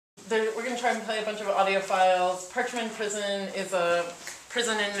we're going to try and play a bunch of audio files. Parchman Prison is a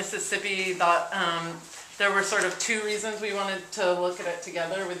prison in Mississippi that there were sort of two reasons we wanted to look at it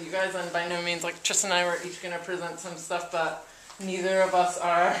together with you guys, and by no means, like, Tristan and I were each going to present some stuff, but neither of us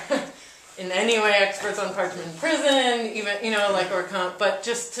are in any way experts on Parchman Prison, even, you know, like, but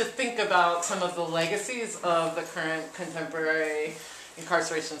just to think about some of the legacies of the current contemporary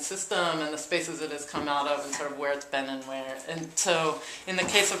incarceration system and the spaces it has come out of and sort of where it's been and where. And so in the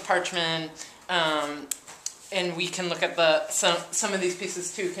case of Parchman, and we can look at some of these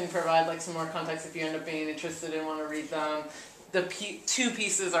pieces too can provide like some more context if you end up being interested and want to read them. The two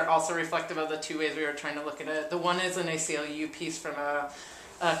pieces are also reflective of the two ways we were trying to look at it. The one is an ACLU piece from a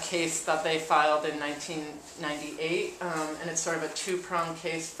case that they filed in 1998, and it's sort of a two-pronged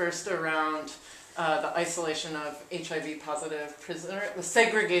case. First around the isolation of HIV-positive prisoners, the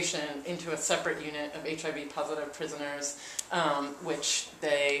segregation into a separate unit of HIV-positive prisoners, which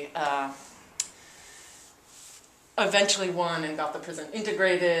they eventually won and got the prison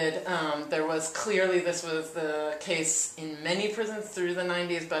integrated. There was clearly, this was the case in many prisons through the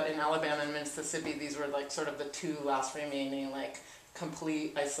 90s, but in Alabama and Mississippi, these were like sort of the two last remaining like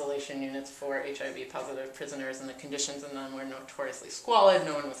complete isolation units for HIV-positive prisoners, and the conditions in them were notoriously squalid.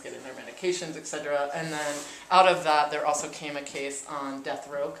 No one was getting their medications, etc. And then out of that, there also came a case on death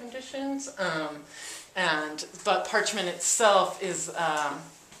row conditions. But Parchman itself is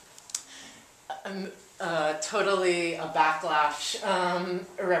totally a backlash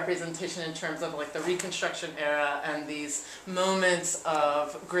representation in terms of like the Reconstruction era and these moments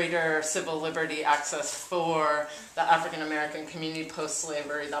of greater civil liberty access for the African American community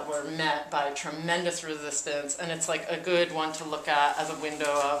post-slavery that were met by tremendous resistance. And it's like a good one to look at as a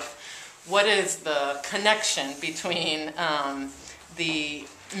window of what is the connection between the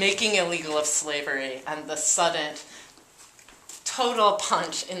making illegal of slavery and the sudden total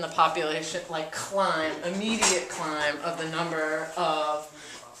punch in the population, like immediate climb of the number of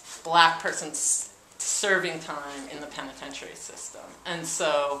black persons serving time in the penitentiary system. And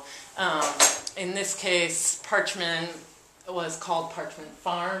so in this case, Parchman was called Parchman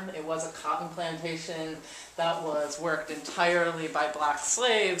Farm. It was a cotton plantation that was worked entirely by black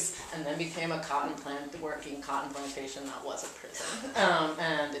slaves and then became a working cotton plantation that was a prison.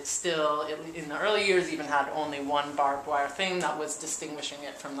 And it still, in the early years, even had only one barbed wire thing that was distinguishing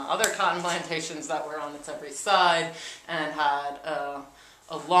it from the other cotton plantations that were on its every side, and had a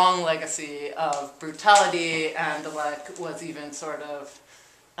long legacy of brutality, and like was even sort of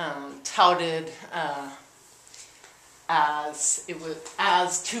touted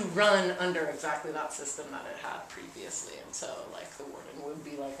as to run under exactly that system that it had previously, and so like the warden would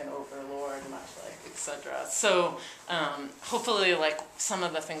be like an overlord, much like etc. So hopefully, like some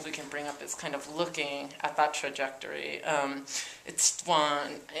of the things we can bring up is kind of looking at that trajectory. It's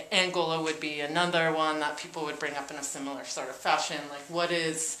one. Angola would be another one that people would bring up in a similar sort of fashion. Like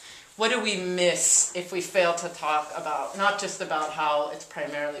what do we miss if we fail to talk about, not just about how it's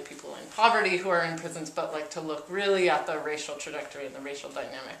primarily people in poverty who are in prisons, but like to look really at the racial trajectory and the racial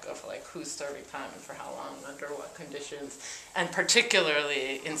dynamic of like who's serving time and for how long, under what conditions, and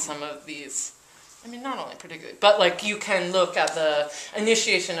particularly in some of these, I mean, not only particularly, but like you can look at the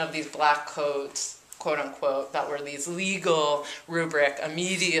initiation of these black codes, quote unquote, that were these legal rubric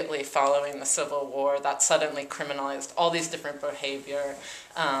immediately following the Civil War that suddenly criminalized all these different behavior,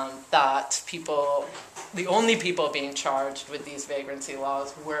 that people, the only people being charged with these vagrancy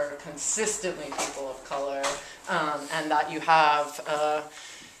laws were consistently people of color, and that you have a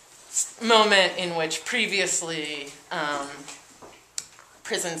moment in which previously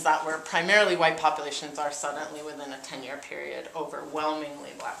prisons that were primarily white populations are suddenly within a 10-year period overwhelmingly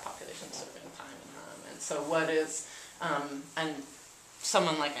black populations serving time. So what is, and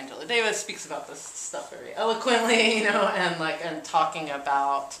someone like Angela Davis speaks about this stuff very eloquently, you know, and talking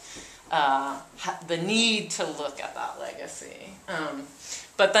about the need to look at that legacy.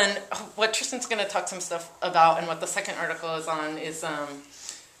 But then what Tristan's going to talk some stuff about, and what the second article is on, is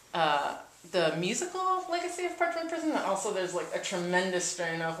the musical legacy of Parchman Prison. And also there's like a tremendous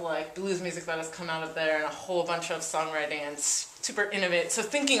strain of like blues music that has come out of there, and a whole bunch of songwriting and super innovative. So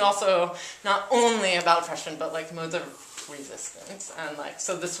thinking also not only about oppression, but like modes of resistance. And like,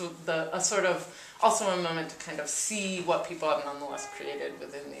 so this was a sort of also a moment to kind of see what people have nonetheless created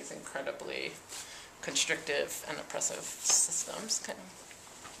within these incredibly constrictive and oppressive systems. Kind of.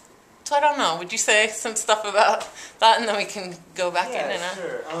 So I don't know, would you say some stuff about that, and then we can go back in and out? Yeah,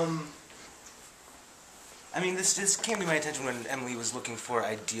 sure. I mean, this came to my attention when Emily was looking for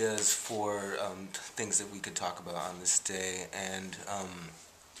ideas for things that we could talk about on this day, and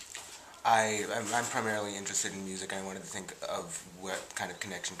I'm primarily interested in music, and I wanted to think of what kind of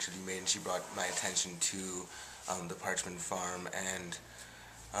connection should be made, and she brought my attention to the Parchment Farm, and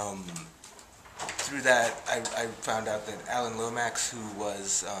through that I found out that Alan Lomax, who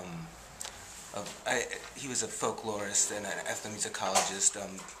was he was a folklorist and an ethnomusicologist.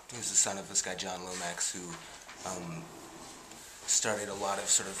 He was the son of this guy John Lomax, who started a lot of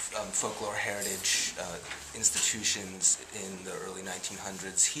sort of folklore heritage institutions in the early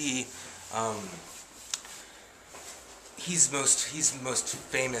 1900s. He's most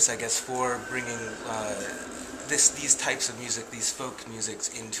famous, I guess, for bringing these types of music, these folk musics,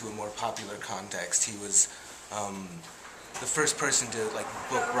 into a more popular context. He was the first person to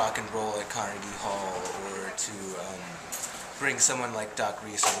book rock and roll at Carnegie Hall, or to bring someone like Doc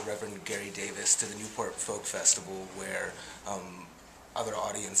Reese or the Reverend Gary Davis to the Newport Folk Festival, where other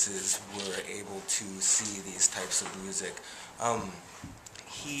audiences were able to see these types of music. I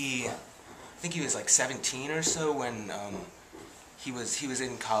think he was 17 or so when he was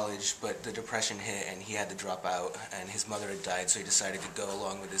in college, but the Depression hit and he had to drop out, and his mother had died, so he decided to go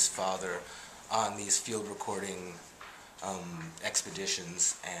along with his father on these field recording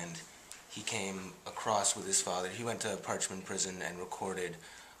expeditions, and he came across with his father. He went to Parchment Prison and recorded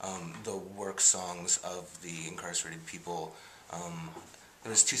the work songs of the incarcerated people. There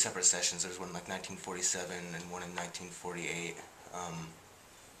was 2 separate sessions. There was one in 1947 and one in 1948.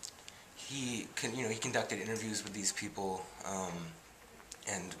 He conducted interviews with these people,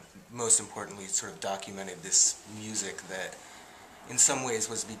 and most importantly, sort of documented this music that, in some ways,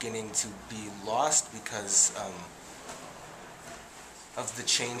 was beginning to be lost because of the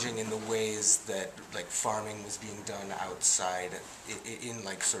changing in the ways that farming was being done outside in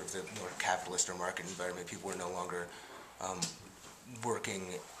sort of the more capitalist or market environment. People were no longer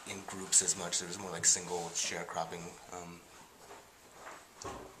working in groups as much. There was more single sharecropping.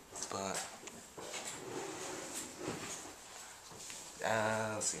 But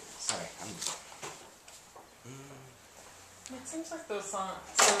let's see. Sorry, It seems like those songs.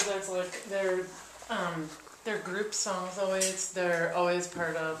 So there's they're group songs always. They're always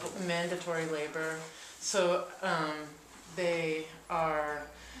part of mandatory labor. So they are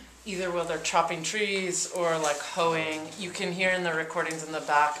either while they're chopping trees or hoeing. You can hear in the recordings in the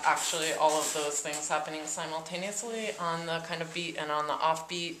back actually all of those things happening simultaneously on the kind of beat and on the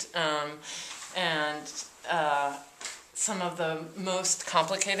offbeat. And some of the most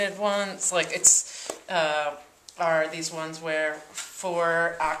complicated ones, are these ones where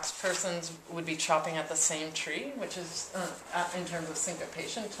 4 axe persons would be chopping at the same tree, which is, in terms of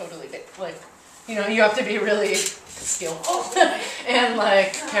syncopation, totally you have to be really skillful and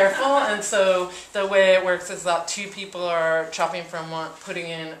careful. And so the way it works is that 2 people are chopping from putting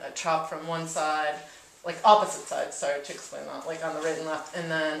in a chop from one side, opposite sides, sorry to explain that, on the right and left, and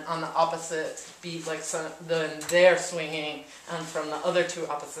then on the opposite beat, then they're swinging, and from the other 2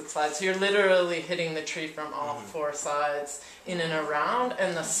 opposite sides. So you're literally hitting the tree from all 4 sides in and around,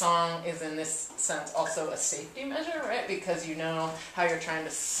 and the song is in this sense also a safety measure, right? Because you know how you're trying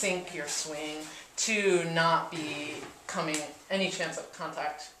to sync your swing to not be coming any chance of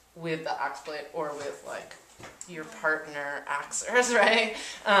contact with the axe blade or with your partner axers, right?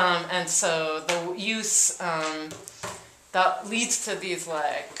 And so the use that leads to these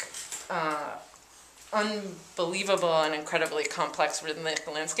unbelievable and incredibly complex rhythmic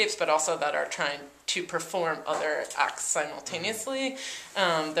landscapes, but also that are trying to perform other acts simultaneously.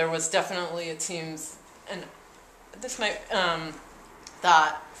 There was definitely, it seems, and this might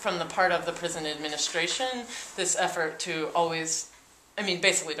that from the part of the prison administration, this effort to always,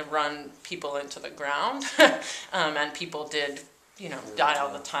 basically to run people into the ground, and people did, die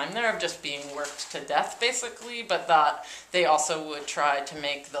all the time there of just being worked to death, basically, but that they also would try to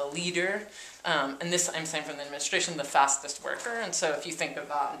make the leader, and this I'm saying from the administration, the fastest worker. And so if you think of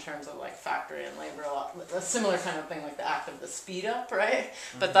that in terms of factory and labor, a similar kind of thing, the act of the speed up, right?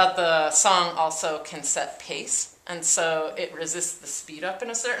 But that the song also can set pace. And so it resists the speed up in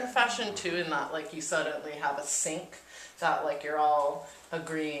a certain fashion too, in that you suddenly have a sync that you're all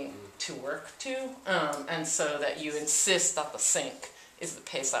agreeing to work to, and so that you insist that the sync is the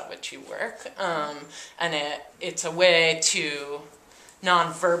pace at which you work, and it's a way to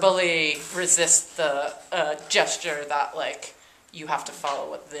non-verbally resist the gesture that you have to follow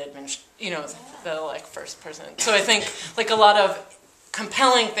what the the first person. So I think a lot of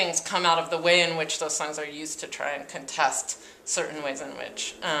compelling things come out of the way in which those songs are used to try and contest certain ways in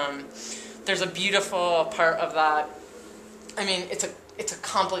which there's a beautiful part of that. It's a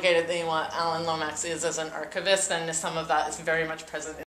complicated thing what Alan Lomax is as an archivist, and some of that is very much present